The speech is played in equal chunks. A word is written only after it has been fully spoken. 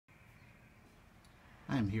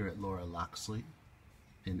I'm here at Loxley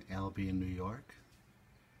in Albion, New York.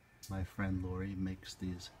 My friend Lori makes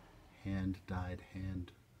these hand-dyed,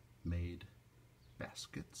 handmade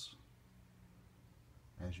baskets.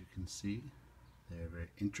 As you can see, they're very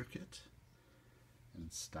intricate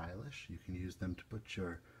and stylish. You can use them to put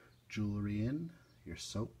your jewelry in, your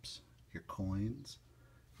soaps, your coins,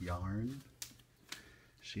 yarn.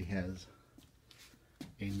 She has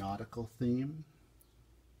a nautical theme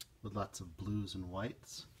with lots of blues and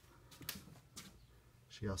whites.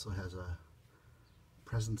 She also has a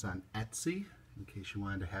presence on Etsy in case you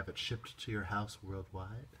wanted to have it shipped to your house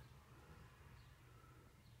worldwide.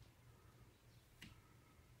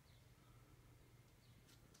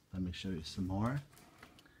 Let me show you some more.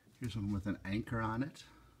 Here's one with an anchor on it.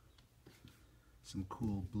 Some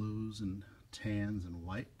cool blues and tans and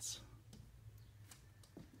whites.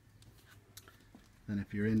 Then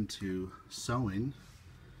if you're into sewing,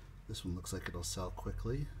 this one looks like it'll sell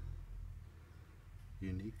quickly.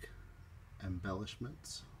 Unique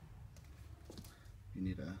embellishments. You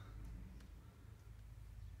need a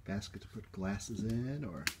basket to put glasses in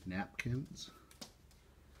or napkins.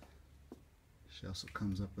 She also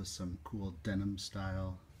comes up with some cool denim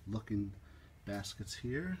style looking baskets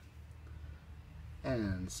here.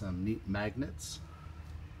 And some neat magnets.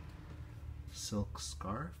 Silk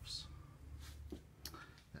scarves.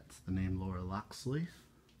 That's the name Laura Loxley.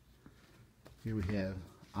 Here we have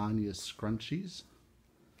Anya's scrunchies,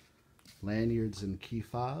 lanyards and key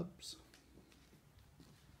fobs.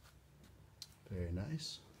 Very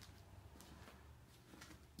nice.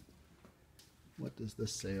 What does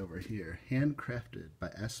this say over here? Handcrafted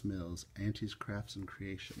by S. Mills, Auntie's Crafts and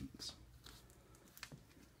Creations.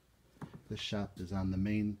 This shop is on the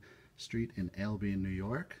main street in Albion, New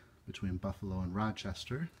York, between Buffalo and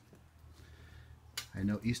Rochester. I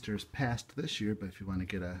know Easter's passed this year, but if you want to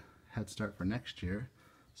get a head start for next year,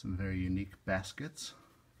 some very unique baskets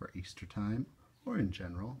for Easter time or in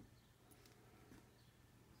general.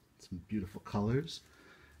 Some beautiful colors.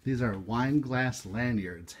 These are wine glass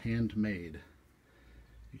lanyards, handmade.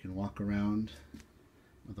 You can walk around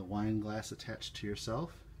with a wine glass attached to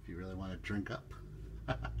yourself if you really want to drink up.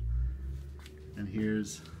 And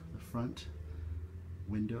here's the front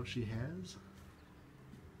window she has.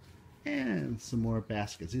 And some more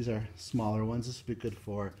baskets. These are smaller ones. This would be good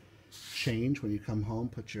for change when you come home.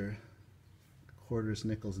 Put your quarters,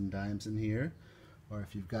 nickels, and dimes in here. Or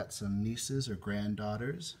if you've got some nieces or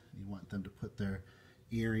granddaughters, you want them to put their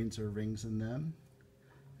earrings or rings in them.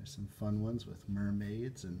 There's some fun ones with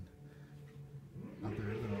mermaids and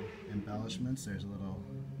other little embellishments. There's a little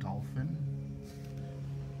dolphin.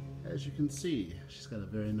 As you can see, she's got a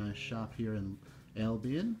very nice shop here in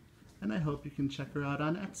Albion, and I hope you can check her out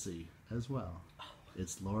on Etsy as well.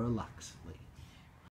 It's Laura Loxley.